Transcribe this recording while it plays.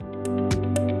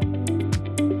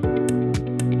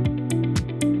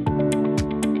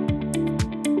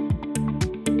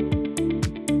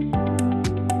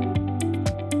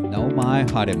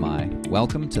mai, haere mai.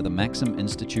 Welcome to the Maxim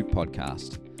Institute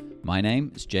podcast. My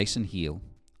name is Jason Heal.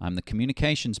 I'm the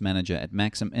Communications Manager at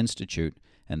Maxim Institute,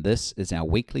 and this is our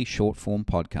weekly short-form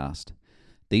podcast.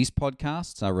 These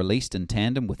podcasts are released in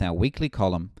tandem with our weekly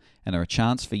column and are a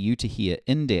chance for you to hear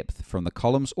in-depth from the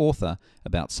column's author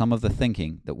about some of the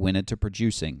thinking that went into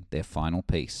producing their final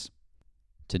piece.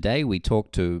 Today we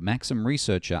talk to Maxim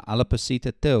researcher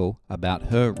Alapasita Teo about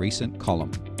her recent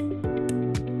column.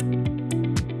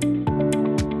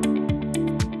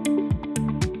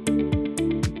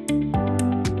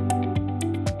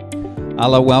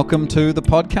 Ala, welcome to the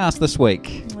podcast this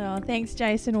week. Well, thanks,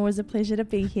 Jason. Always a pleasure to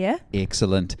be here.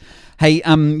 Excellent. Hey,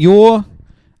 your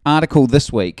article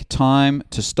this week, Time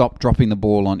to Stop Dropping the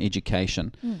Ball on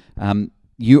Education.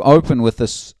 You open with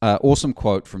this awesome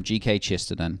quote from G.K.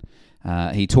 Chesterton.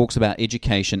 He talks about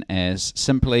education as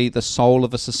simply the soul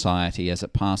of a society as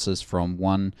it passes from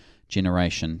one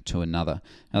generation to another.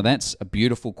 Now, that's a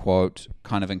beautiful quote,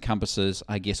 kind of encompasses,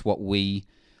 I guess, what we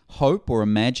hope or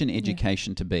imagine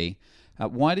education to be.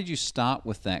 Why did you start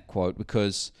with that quote?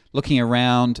 Because looking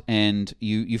around and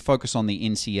you focus on the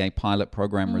NCEA pilot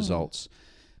program results,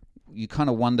 you kind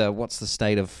of wonder what's the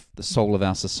state of the soul of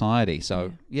our society.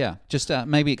 So, just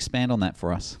maybe expand on that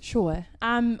for us. Sure.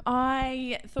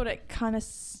 I thought it kind of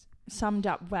summed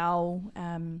up well,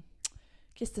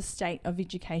 just the state of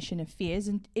education affairs.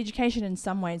 And education in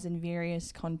some ways in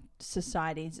various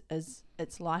societies is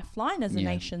its lifeline, as a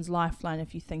nation's lifeline,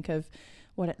 if you think of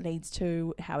what it leads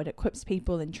to, how it equips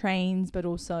people and trains, but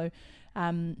also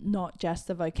not just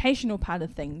the vocational part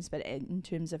of things, but in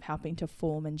terms of helping to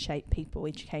form and shape people,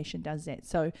 education does that.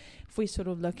 So if we sort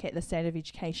of look at the state of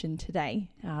education today,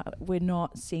 we're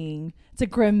not seeing, it's a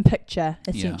grim picture,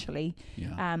 essentially.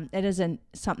 It isn't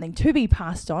something to be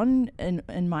passed on,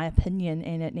 in my opinion,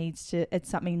 and it's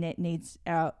something that needs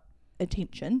our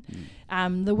attention.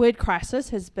 The word crisis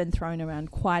has been thrown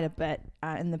around quite a bit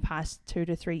in the past 2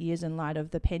 to 3 years in light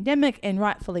of the pandemic, and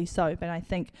rightfully so, but I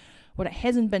think what it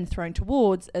hasn't been thrown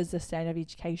towards is the state of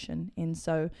education. And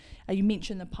so you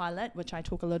mentioned the pilot, which I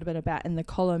talk a little bit about in the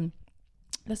column.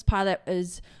 This pilot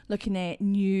is looking at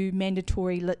new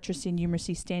mandatory literacy and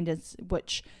numeracy standards,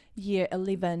 which year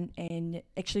 11 and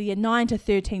actually year 9 to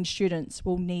 13 students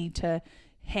will need to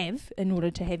have in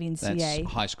order to have NCEA.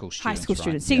 That's high school students,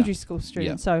 right? Secondary school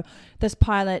students. So this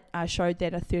pilot showed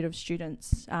that a third of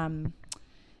students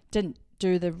didn't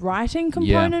do the writing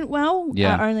component well.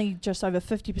 Only just over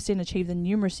 50% achieved the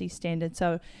numeracy standard.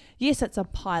 So yes, it's a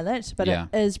pilot, but it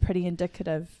is pretty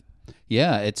indicative.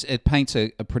 Yeah, it paints a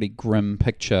pretty grim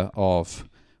picture of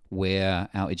where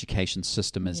our education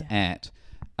system is at.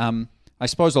 I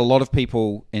suppose a lot of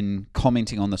people in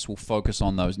commenting on this will focus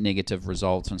on those negative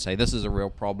results and say this is a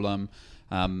real problem.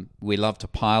 We love to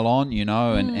pile on,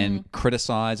 and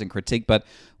criticize and critique. But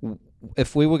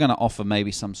if we were going to offer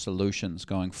maybe some solutions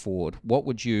going forward, what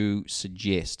would you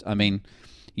suggest? I mean,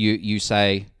 you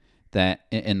say that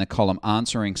in the column,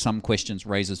 answering some questions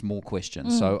raises more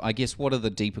questions. So I guess what are the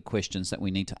deeper questions that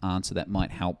we need to answer that might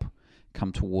help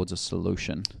come towards a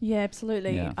solution? Yeah,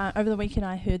 absolutely. Over the weekend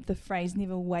I heard the phrase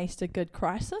never waste a good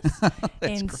crisis.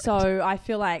 And great. So I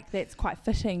feel like that's quite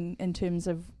fitting in terms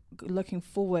of looking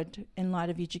forward in light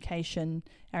of education,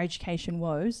 our education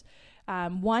woes.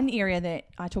 One area that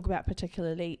I talk about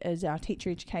particularly is our teacher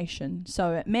education.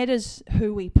 So it matters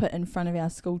who we put in front of our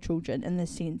school children in the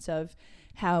sense of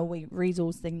how we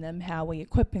resourcing them, how we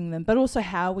equipping them, but also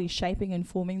how we shaping and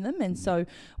forming them. And so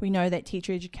we know that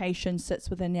teacher education sits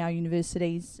within our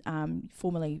universities,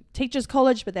 formerly Teachers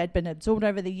College, but they'd been absorbed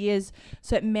over the years.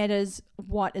 So it matters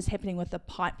what is happening with the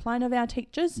pipeline of our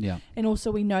teachers. And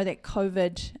also we know that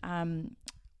COVID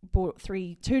brought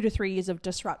 2 to 3 years of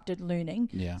disrupted learning,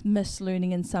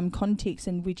 mislearning in some contexts,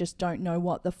 and we just don't know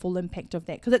what the full impact of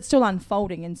that, because it's still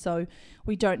unfolding, and so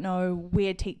we don't know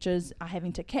where teachers are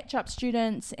having to catch up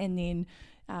students, and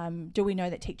then do we know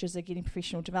that teachers are getting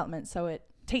professional development. So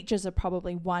teachers are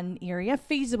probably one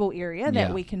feasible area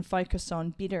that we can focus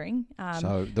on bettering.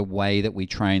 So the way that we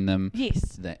train them,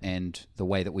 and the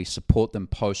way that we support them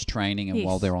post-training and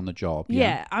while they're on the job.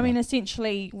 I mean,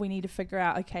 essentially, we need to figure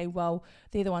out, okay, well,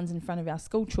 they're the ones in front of our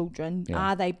school children.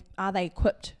 Are they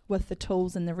equipped with the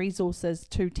tools and the resources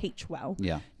to teach well?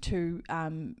 To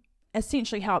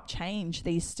essentially help change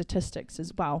these statistics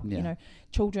as well.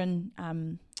 Children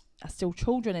are still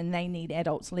children, and they need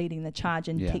adults leading the charge,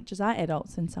 and teachers are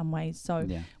adults in some ways. So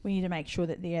we need to make sure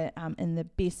that they're in the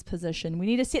best position. We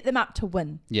need to set them up to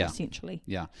win, essentially.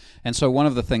 And so one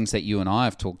of the things that you and I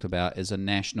have talked about is a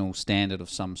national standard of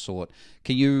some sort.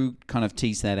 Can you kind of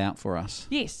tease that out for us?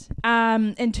 Yes.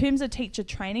 In terms of teacher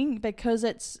training, because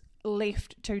it's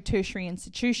left to tertiary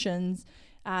institutions,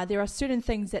 There are certain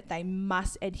things that they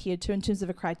must adhere to in terms of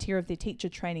a criteria of their teacher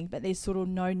training, but there's sort of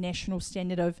no national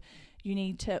standard of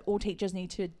all teachers need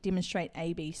to demonstrate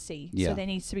A, B, C. Yeah. So there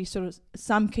needs to be sort of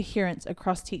some coherence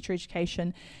across teacher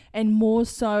education, and more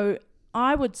so,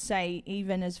 I would say,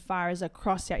 even as far as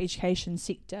across our education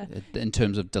sector. In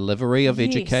terms of delivery of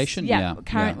education? Yeah.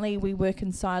 Currently, we work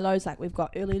in silos. Like, we've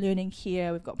got early learning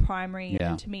here, we've got primary,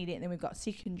 and intermediate, and then we've got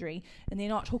secondary, and they're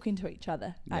not talking to each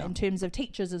other in terms of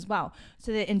teachers as well.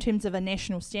 So that in terms of a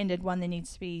national standard, one, there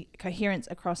needs to be coherence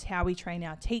across how we train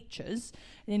our teachers,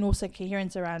 and then also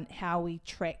coherence around how we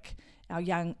track a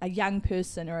young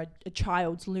person or a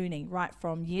child's learning right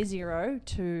from year 0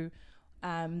 to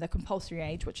the compulsory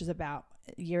age, which is about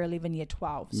year 11, year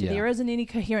 12. So there isn't any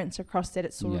coherence across that.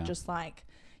 It's sort of just like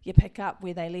you pick up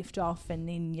where they left off and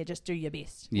then you just do your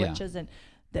best, which isn't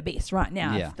the best right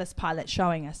now. If this pilot's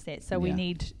showing us that. So we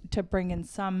need to bring in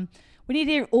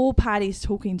all parties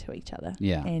talking to each other.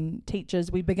 And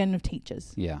teachers, we begin with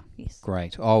teachers. Yes.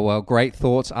 Great. Oh, well, great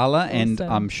thoughts, Ala. Awesome. And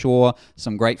I'm sure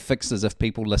some great fixes if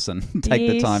people listen. Take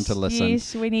the time to listen.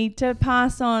 Yes, we need to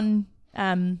pass on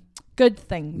good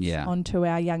things onto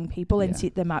our young people and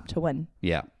set them up to win.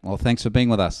 Yeah. Well, thanks for being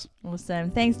with us. Awesome.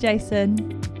 Thanks, Jason.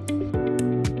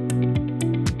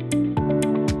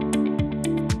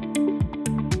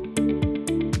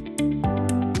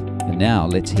 And now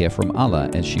let's hear from Ala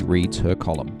as she reads her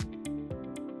column.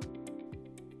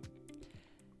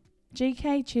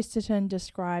 G.K. Chesterton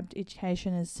described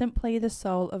education as simply the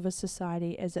soul of a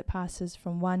society as it passes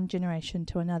from one generation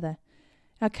to another.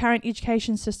 Our current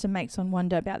education system makes one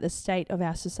wonder about the state of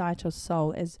our societal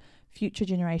soul as future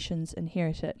generations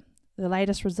inherit it. The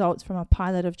latest results from a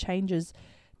pilot of changes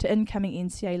to incoming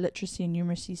NCEA literacy and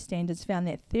numeracy standards found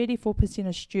that 34%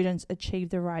 of students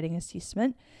achieved the writing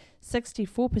assessment,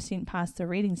 64% passed the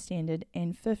reading standard,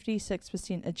 and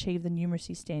 56% achieved the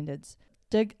numeracy standards.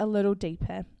 Dig a little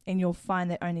deeper, and you'll find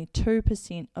that only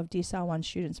 2% of Decile 1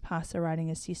 students passed the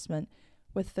writing assessment,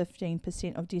 with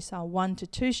 15% of Decile 1 to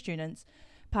 2 students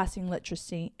passing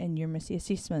literacy and numeracy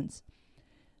assessments.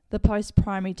 The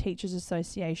Post-Primary Teachers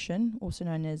Association, also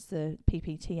known as the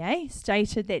PPTA,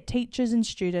 stated that teachers and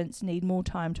students need more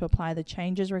time to apply the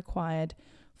changes required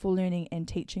for learning and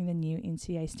teaching the new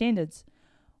NCEA standards.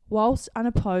 Whilst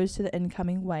unopposed to the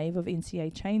incoming wave of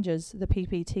NCEA changes, the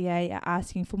PPTA are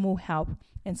asking for more help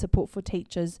and support for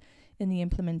teachers in the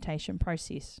implementation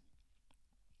process.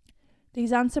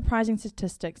 These unsurprising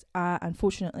statistics are,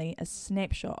 unfortunately, a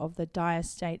snapshot of the dire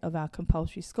state of our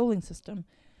compulsory schooling system.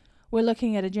 We're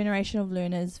looking at a generation of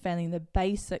learners failing the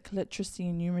basic literacy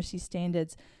and numeracy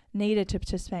standards needed to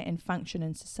participate and function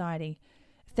in society.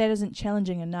 If that isn't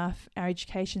challenging enough, our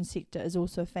education sector is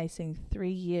also facing 3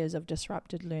 years of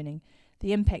disrupted learning,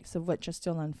 the impacts of which are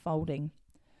still unfolding.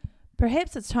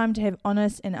 Perhaps it's time to have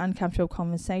honest and uncomfortable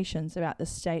conversations about the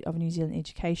state of New Zealand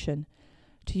education.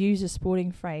 To use a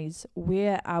sporting phrase,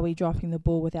 where are we dropping the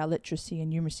ball with our literacy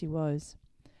and numeracy woes?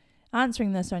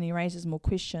 Answering this only raises more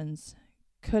questions.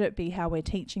 Could it be how we're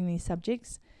teaching these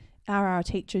subjects? Are our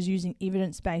teachers using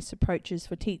evidence-based approaches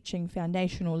for teaching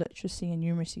foundational literacy and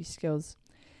numeracy skills?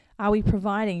 Are we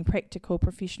providing practical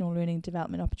professional learning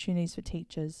development opportunities for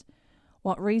teachers?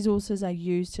 What resources are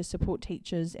used to support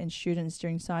teachers and students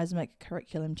during seismic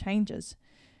curriculum changes?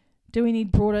 Do we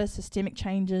need broader systemic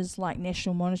changes like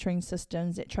national monitoring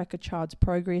systems that track a child's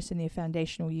progress in their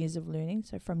foundational years of learning,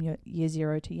 so from year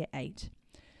 0 to year 8?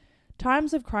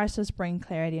 Times of crisis bring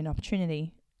clarity and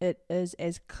opportunity. It is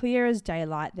as clear as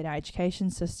daylight that our education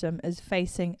system is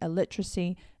facing a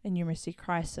literacy and numeracy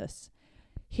crisis.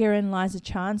 Herein lies a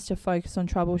chance to focus on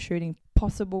troubleshooting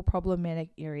possible problematic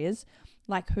areas,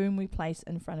 like whom we place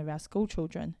in front of our school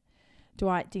children.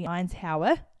 Dwight D.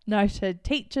 Eisenhower noted,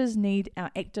 teachers need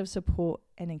our active support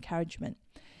and encouragement.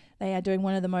 They are doing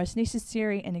one of the most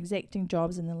necessary and exacting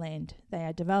jobs in the land. They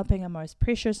are developing our most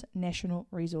precious national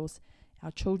resource,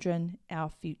 our children, our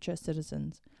future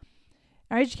citizens.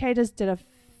 Our educators did a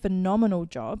phenomenal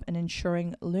job in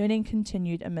ensuring learning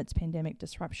continued amidst pandemic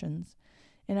disruptions.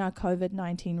 In our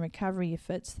COVID-19 recovery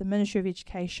efforts, the Ministry of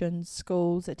Education,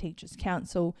 schools, the Teachers'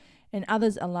 Council, and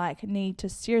others alike need to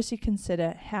seriously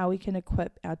consider how we can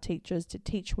equip our teachers to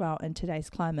teach well in today's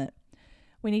climate.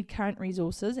 We need current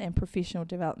resources and professional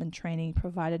development training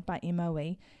provided by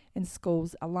MOE in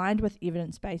schools aligned with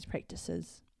evidence-based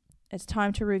practices. It's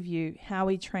time to review how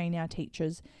we train our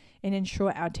teachers and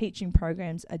ensure our teaching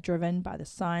programs are driven by the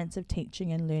science of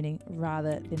teaching and learning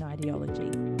rather than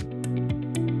ideology.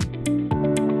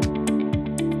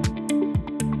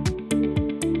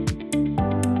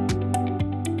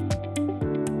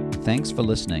 Thanks for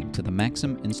listening to the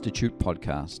Maxim Institute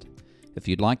podcast. If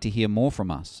you'd like to hear more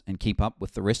from us and keep up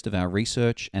with the rest of our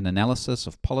research and analysis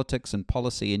of politics and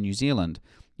policy in New Zealand,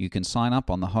 you can sign up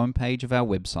on the homepage of our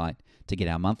website to get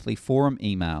our monthly forum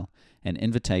email and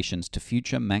invitations to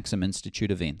future Maxim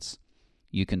Institute events.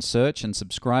 You can search and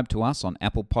subscribe to us on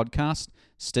Apple Podcasts,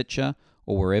 Stitcher,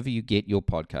 or wherever you get your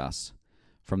podcasts.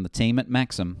 From the team at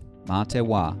Maxim, mā te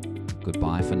wā.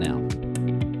 Goodbye for now.